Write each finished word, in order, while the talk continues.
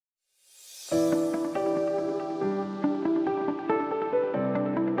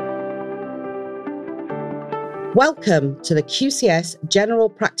Welcome to the QCS General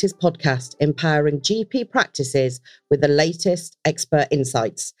Practice Podcast, empowering GP practices with the latest expert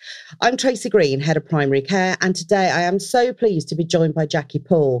insights. I'm Tracy Green, Head of Primary Care, and today I am so pleased to be joined by Jackie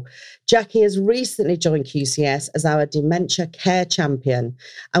Paul. Jackie has recently joined QCS as our Dementia Care Champion,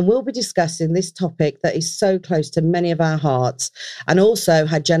 and we'll be discussing this topic that is so close to many of our hearts, and also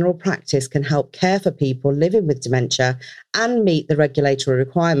how general practice can help care for people living with dementia and meet the regulatory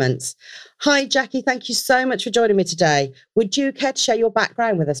requirements. Hi, Jackie. Thank you so much for joining me today. Would you care to share your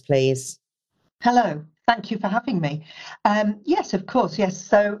background with us, please? Hello. Thank you for having me. Yes, of course. Yes.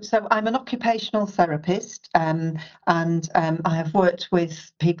 So I'm an occupational therapist, and I have worked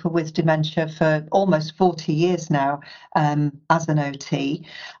with people with dementia for almost 40 years now as an OT.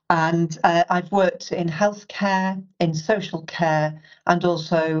 And I've worked in healthcare, in social care, and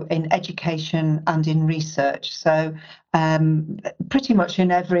also in education and in research. So pretty much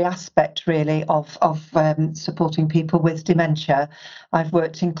in every aspect, really, of supporting people with dementia. I've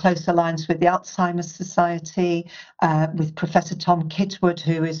worked in close alliance with the Alzheimer Society, with Professor Tom Kitwood,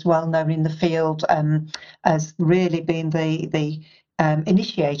 who is well known in the field, as really being the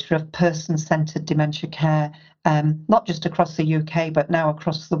initiator of person-centred dementia care, not just across the UK, but now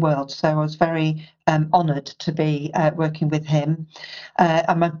across the world. So I was very honoured to be working with him.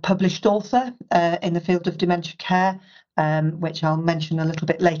 I'm a published author in the field of dementia care, which I'll mention a little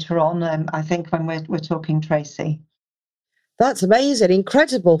bit later on, I think, when we're talking, Tracy. That's amazing.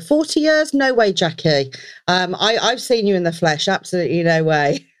 Incredible. 40 years? No way, Jackie. I've seen you in the flesh. Absolutely no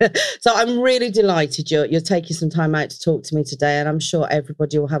way. So I'm really delighted you're taking some time out to talk to me today, and I'm sure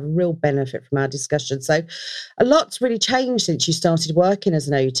everybody will have a real benefit from our discussion. So a lot's really changed since you started working as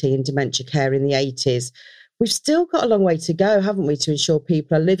an OT in dementia care in the 80s. We've still got a long way to go, haven't we, to ensure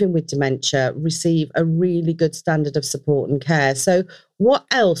people are living with dementia receive a really good standard of support and care. So what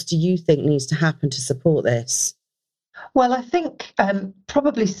else do you think needs to happen to support this? Well, I think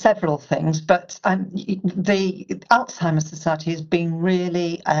probably several things, but the Alzheimer Society has been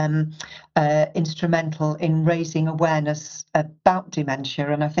really instrumental in raising awareness about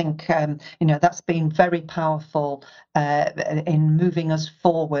dementia, and I think that's been very powerful in moving us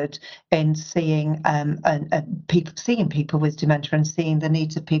forward in seeing people with dementia and seeing the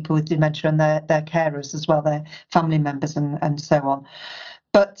needs of people with dementia and their carers as well, their family members and so on.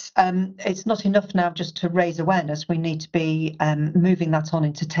 But it's not enough now just to raise awareness. We need to be moving that on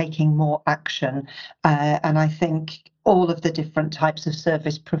into taking more action. And I think all of the different types of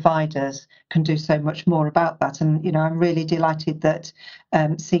service providers can do so much more about that. And, I'm really delighted that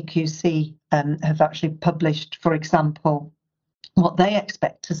CQC have actually published, for example, what they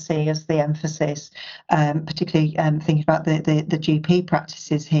expect to see as the emphasis, particularly thinking about the GP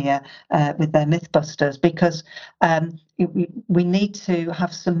practices here with their Mythbusters, because we need to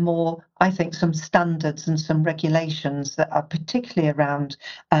have some more, I think, some standards and some regulations that are particularly around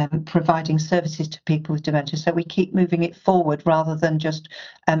providing services to people with dementia. So we keep moving it forward rather than just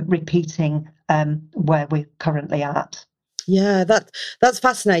repeating where we're currently at. Yeah, that's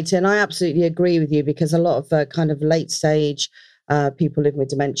fascinating. I absolutely agree with you, because a lot of kind of late stage people living with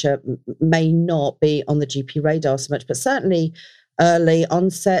dementia may not be on the GP radar so much, but certainly early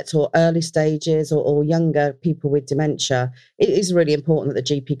onset or early stages or younger people with dementia, it is really important that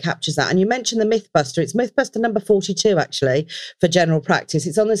the GP captures that. And you mentioned the Mythbuster. It's Mythbuster number 42, actually, for general practice.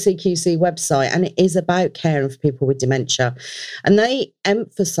 It's on the CQC website, and it is about caring for people with dementia. And they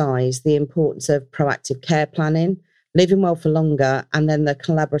emphasise the importance of proactive care planning, living well for longer, and then the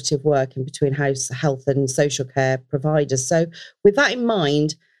collaborative work in between health and social care providers. So with that in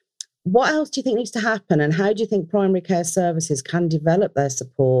mind, what else do you think needs to happen, and how do you think primary care services can develop their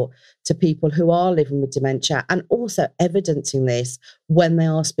support to people who are living with dementia, and also evidencing this when they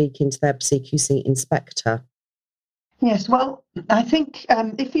are speaking to their CQC inspector? Yes, well, I think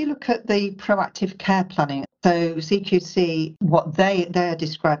if you look at the proactive care planning, so CQC, what they're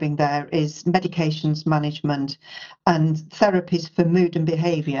describing there is medications management and therapies for mood and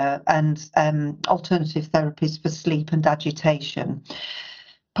behaviour, and alternative therapies for sleep and agitation.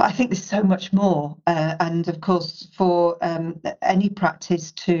 But I think there's so much more. And of course, for any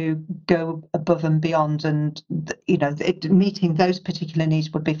practice to go above and beyond and, meeting those particular needs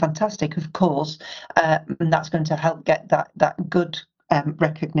would be fantastic, of course. And that's going to help get that good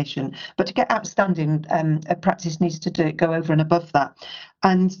recognition. But to get outstanding, a practice needs to go over and above that.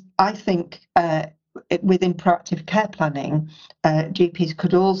 And I think within proactive care planning, GPs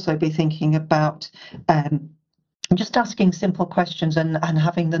could also be thinking about just asking simple questions and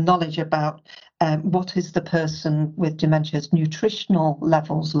having the knowledge about what is the person with dementia's nutritional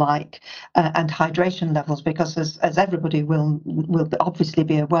levels like, and hydration levels, because as everybody will obviously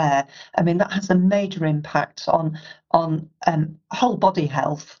be aware, I mean, that has a major impact on whole body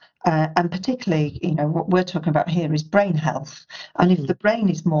health. And particularly, what we're talking about here is brain health. And if the brain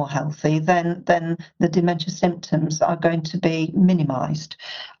is more healthy, then the dementia symptoms are going to be minimised.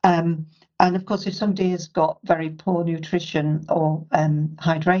 And of course, if somebody has got very poor nutrition or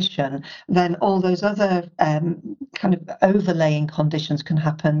hydration, then all those other kind of overlaying conditions can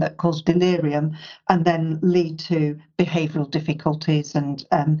happen that cause delirium and then lead to behavioural difficulties and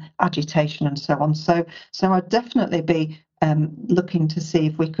agitation and so on. So I'd definitely be looking to see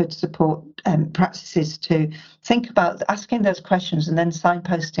if we could support practices to think about asking those questions and then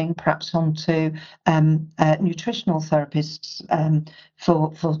signposting perhaps onto nutritional therapists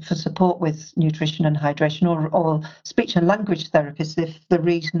for support with nutrition and hydration, or speech and language therapists if the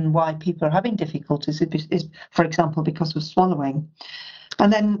reason why people are having difficulties is, for example, because of swallowing.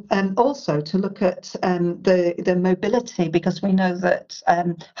 And then also to look at the mobility, because we know that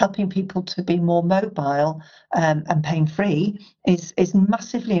helping people to be more mobile and pain-free is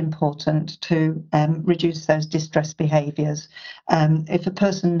massively important to reduce those distress behaviours. If a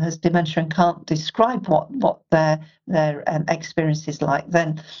person has dementia and can't describe what their experience is like,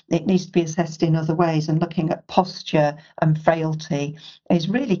 then it needs to be assessed in other ways. And looking at posture and frailty is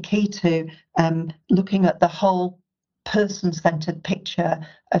really key to looking at the whole person-centered picture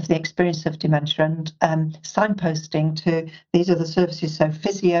of the experience of dementia, and signposting to these other services. So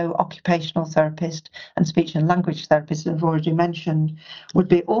physio, occupational therapist and speech and language therapist, as I've already mentioned, would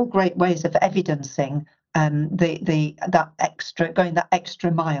be all great ways of evidencing that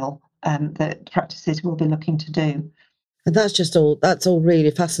extra mile that practices will be looking to do. And that's all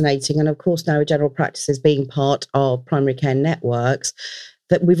really fascinating. And of course, now general practices being part of primary care networks,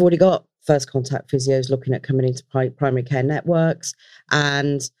 that we've already got first contact physios looking at coming into primary care networks,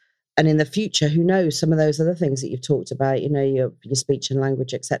 and in the future, who knows, some of those other things that you've talked about, your speech and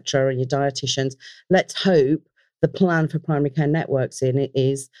language, etc., and your dietitians. Let's hope the plan for primary care networks in it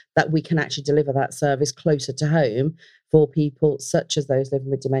is that we can actually deliver that service closer to home for people such as those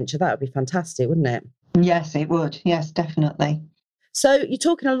living with dementia. That would be fantastic, wouldn't it? Yes, it would. Yes, definitely. So you're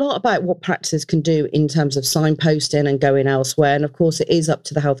talking a lot about what practices can do in terms of signposting and going elsewhere. And of course, it is up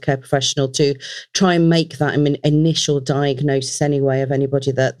to the healthcare professional to try and make that initial diagnosis anyway of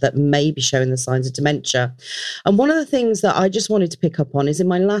anybody that may be showing the signs of dementia. And one of the things that I just wanted to pick up on is in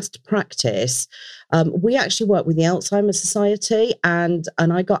my last practice, we actually worked with the Alzheimer Society, and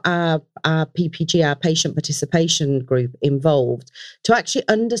I got our PPG, our patient participation group, involved to actually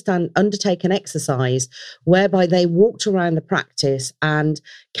undertake an exercise whereby they walked around the practice and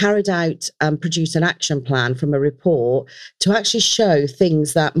carried out and produced an action plan from a report to actually show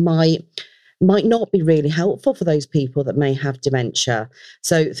things that might not be really helpful for those people that may have dementia.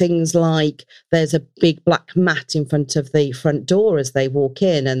 So things like there's a big black mat in front of the front door as they walk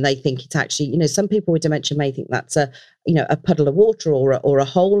in, and they think it's actually, some people with dementia may think that's a puddle of water or a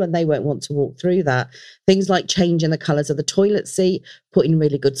hole, and they won't want to walk through that. Things like changing the colours of the toilet seat, putting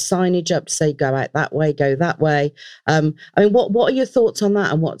really good signage up to say go out that way, go that way. What are your thoughts on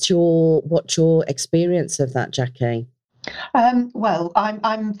that, and what's your experience of that, Jackie? Well,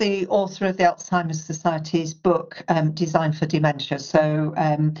 I'm the author of the Alzheimer's Society's book, Design for Dementia. So,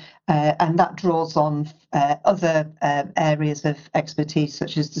 and that draws on other areas of expertise,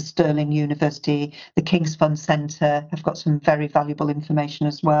 such as the Stirling University, the King's Fund Centre. I've got some very valuable information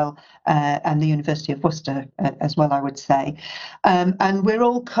as well, and the University of Worcester as well, I would say. And we're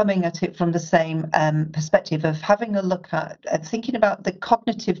all coming at it from the same perspective of having a look at thinking about the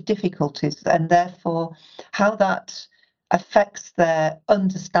cognitive difficulties, and therefore how that affects their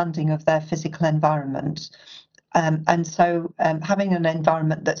understanding of their physical environment. And so having an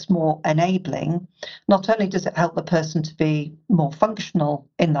environment that's more enabling, not only does it help the person to be more functional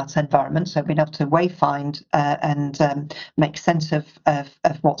in that environment, so being able to wayfind and make sense of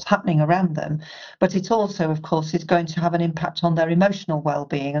what's happening around them, but it also, of course, is going to have an impact on their emotional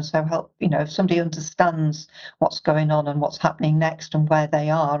well-being. And so help, if somebody understands what's going on and what's happening next and where they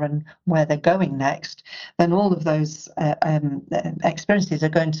are and where they're going next, then all of those experiences are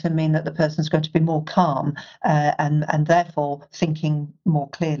going to mean that the person's going to be more calm, and therefore thinking more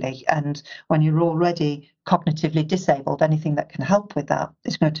clearly. And when you're already cognitively disabled, anything that can help with that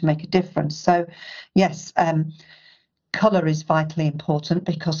is going to make a difference. So yes, colour is vitally important,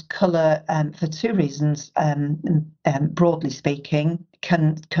 because colour, for two reasons, broadly speaking,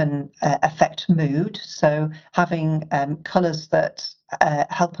 can affect mood. So having colours that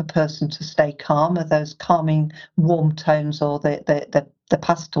help a person to stay calm are those calming warm tones, or the the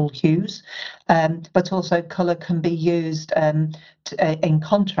pastel hues, but also colour can be used in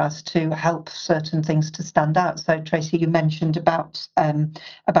contrast to help certain things to stand out. So Tracy, you mentioned about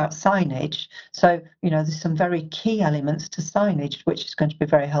signage. So there's some very key elements to signage which is going to be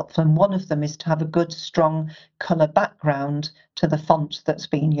very helpful, and one of them is to have a good strong colour background to the font that's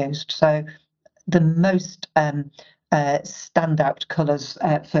being used. So the most standout colours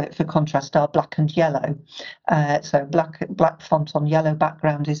for contrast are black and yellow. So black font on yellow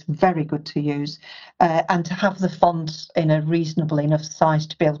background is very good to use, and to have the font in a reasonable enough size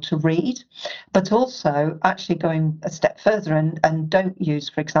to be able to read, but also actually going a step further and don't use,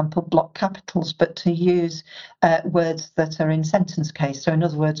 for example, block capitals, but to use words that are in sentence case. So in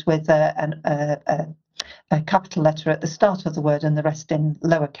other words, with a capital letter at the start of the word and the rest in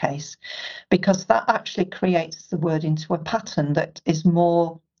lowercase, because that actually creates the word into a pattern that is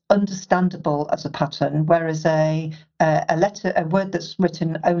more understandable as a pattern, whereas a word that's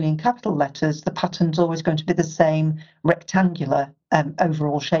written only in capital letters, the pattern's always going to be the same rectangular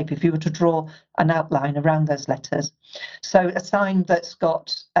overall shape if you were to draw an outline around those letters. So a sign that's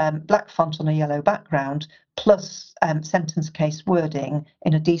got black font on a yellow background plus sentence case wording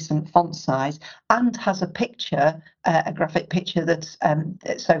in a decent font size and has a picture, a graphic picture that's,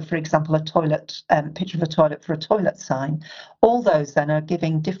 so for example, a toilet, picture of a toilet for a toilet sign. All those then are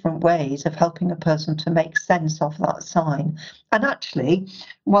giving different ways of helping a person to make sense of that sign. And actually,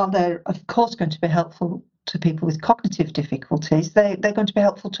 while they're of course going to be helpful to people with cognitive difficulties, they're going to be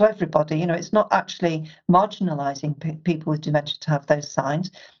helpful to everybody. It's not actually marginalising people with dementia to have those signs.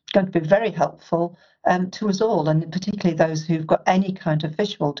 It's going to be very helpful to us all, and particularly those who've got any kind of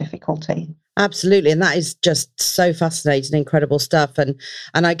visual difficulty. Absolutely. And that is just so fascinating, incredible stuff. And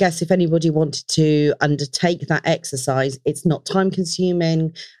I guess if anybody wanted to undertake that exercise, it's not time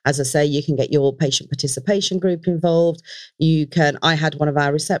consuming. As I say, you can get your patient participation group involved. I had one of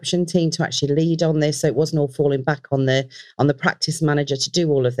our reception team to actually lead on this. So it wasn't all falling back on the practice manager to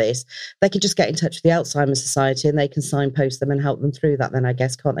do all of this. They could just get in touch with the Alzheimer Society and they can signpost them and help them through that then, I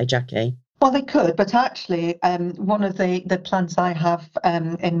guess, can't they, Jackie? Well, they could, but actually, one of the plans I have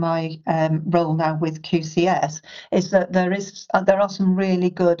in my role now with QCS is that there are some really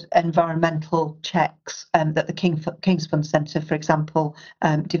good environmental checks that the King's Fund Centre, for example,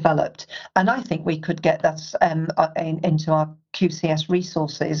 developed, and I think we could get that into our QCS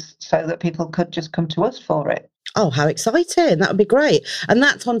resources so that people could just come to us for it. Oh, how exciting. That would be great. And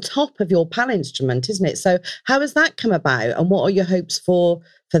that's on top of your PAL instrument, isn't it? So how has that come about? And what are your hopes for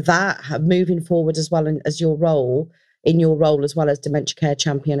that moving forward as well as your role as well as Dementia Care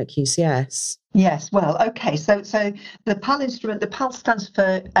Champion at QCS? Yes, well, okay. So the PAL instrument, the PAL stands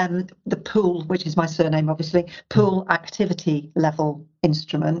for the pool, which is my surname, obviously, pool activity level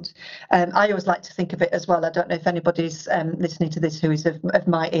instrument. I always like to think of it as well. I don't know if anybody's listening to this who is of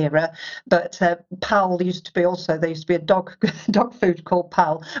my era, but PAL there used to be a dog food called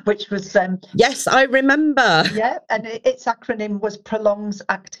PAL, which was yes, I remember. Yeah, and its acronym was Prolongs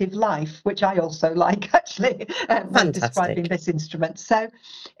Active Life, which I also like actually when describing this instrument. So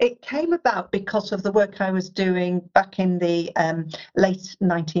it came about because of the work I was doing back in the late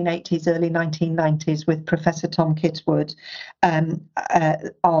 1980s, early 1990s with Professor Tom Kidswood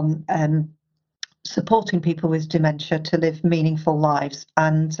on supporting people with dementia to live meaningful lives.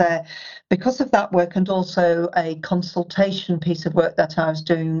 And because of that work and also a consultation piece of work that I was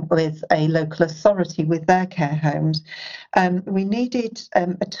doing with a local authority with their care homes, we needed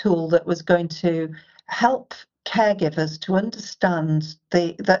a tool that was going to help caregivers to understand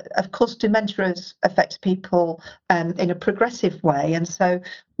that of course dementia affects people in a progressive way, and so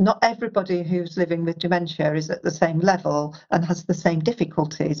not everybody who's living with dementia is at the same level and has the same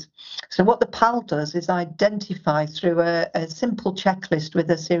difficulties. So what the PAL does is identify through a simple checklist with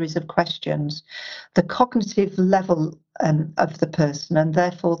a series of questions the cognitive level of the person and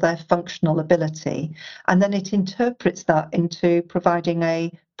therefore their functional ability, and then it interprets that into providing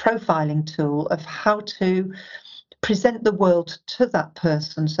a profiling tool of how to present the world to that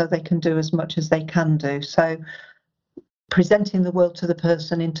person so they can do as much as they can do. So presenting the world to the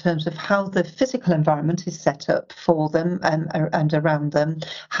person in terms of how the physical environment is set up for them and around them,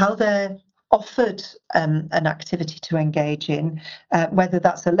 how they're offered an activity to engage in, whether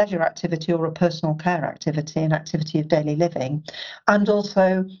that's a leisure activity or a personal care activity, an activity of daily living, and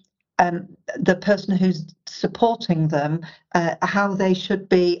also the person who's supporting them, how they should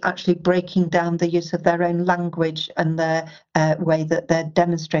be actually breaking down the use of their own language and their way that they're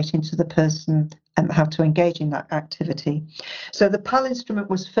demonstrating to the person how to engage in that activity. So the PAL instrument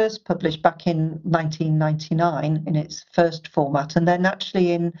was first published back in 1999 in its first format, and then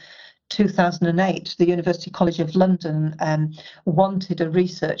actually in 2008, the University College of London wanted a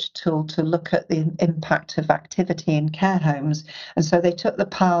research tool to look at the impact of activity in care homes. And so they took the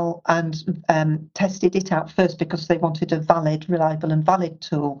PAL and tested it out first because they wanted a valid, reliable and valid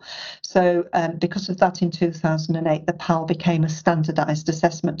tool. So because of that, in 2008, the PAL became a standardised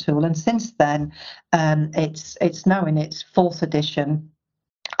assessment tool. And since then, it's now in its 4th edition.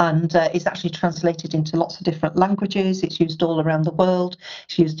 And it's actually translated into lots of different languages. It's used all around the world.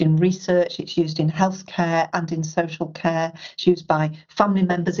 It's used in research. It's used in healthcare and in social care. It's used by family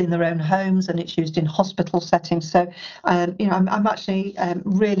members in their own homes, and it's used in hospital settings. So, I'm actually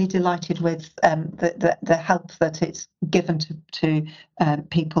really delighted with the help that it's given to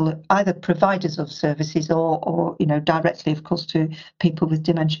people, either providers of services or directly, of course, to people with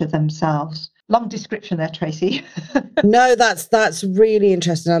dementia themselves. Long description there, Tracy. No, that's really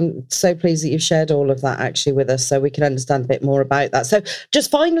interesting. I'm so pleased that you've shared all of that actually with us so we can understand a bit more about that. So just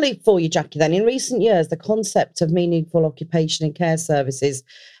finally for you, Jackie, then, in recent years, the concept of meaningful occupation and care services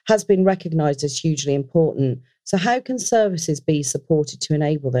has been recognised as hugely important. So how can services be supported to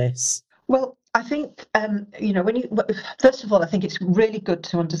enable this? Well, I think, first of all, I think it's really good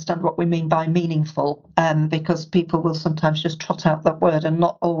to understand what we mean by meaningful, because people will sometimes just trot out that word and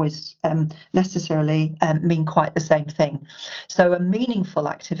not always necessarily mean quite the same thing. So a meaningful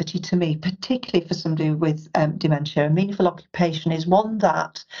activity to me, particularly for somebody with dementia, a meaningful occupation is one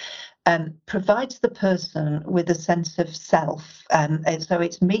that provides the person with a sense of self. And so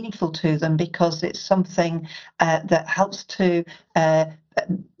it's meaningful to them because it's something that helps to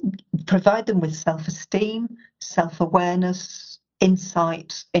provide them with self-esteem, self-awareness,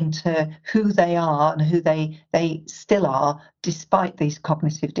 insight into who they are and who they still are despite these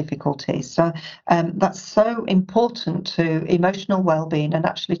cognitive difficulties. So that's so important to emotional well-being and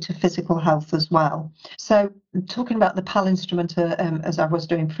actually to physical health as well. So talking about the PAL instrument, as I was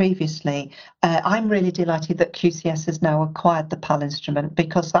doing previously, I'm really delighted that QCS has now acquired the PAL instrument,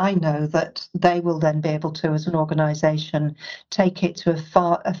 because I know that they will then be able to, as an organisation, take it to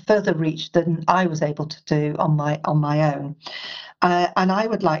a further reach than I was able to do on my own. And I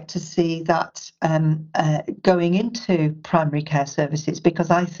would like to see that going into primary care services, because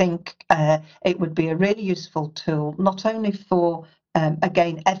I think it would be a really useful tool, not only for,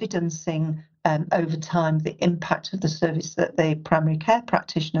 again, evidencing over time the impact of the service that the primary care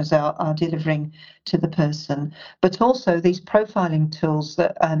practitioners are delivering to the person, but also these profiling tools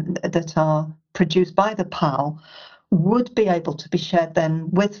that are produced by the PAL would be able to be shared then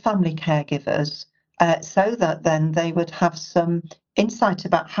with family caregivers, so that then they would have some insight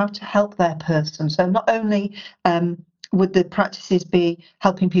about how to help their person. So not only would the practices be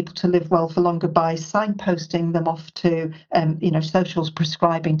helping people to live well for longer by signposting them off to socials,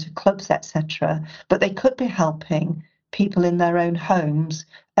 prescribing to clubs, etc., but they could be helping people in their own homes,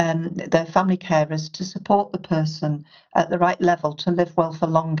 their family carers, to support the person at the right level to live well for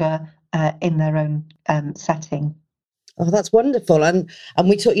longer in their own setting. Oh, that's wonderful. And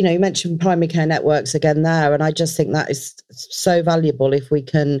we talk, you mentioned primary care networks again there, and I just think that is so valuable if we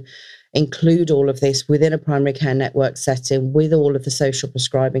can include all of this within a primary care network setting with all of the social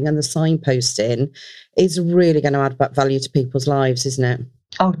prescribing and the signposting is really going to add back value to people's lives, isn't it?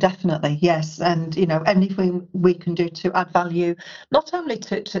 Oh, definitely, yes. And anything we can do to add value, not only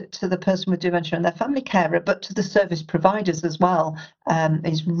to the person with dementia and their family carer, but to the service providers as well,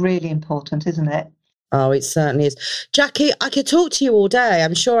 is really important, isn't it? Oh, it certainly is. Jackie, I could talk to you all day.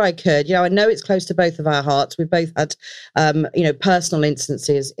 I'm sure I could. I know it's close to both of our hearts. We've both had, personal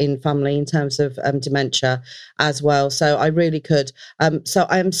instances in family in terms of dementia as well. So I really could. So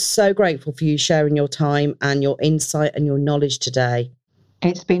I am so grateful for you sharing your time and your insight and your knowledge today.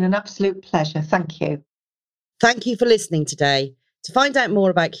 It's been an absolute pleasure. Thank you. Thank you for listening today. To find out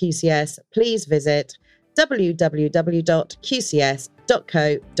more about QCS, please visit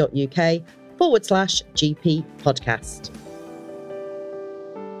www.qcs.co.uk/GP podcast.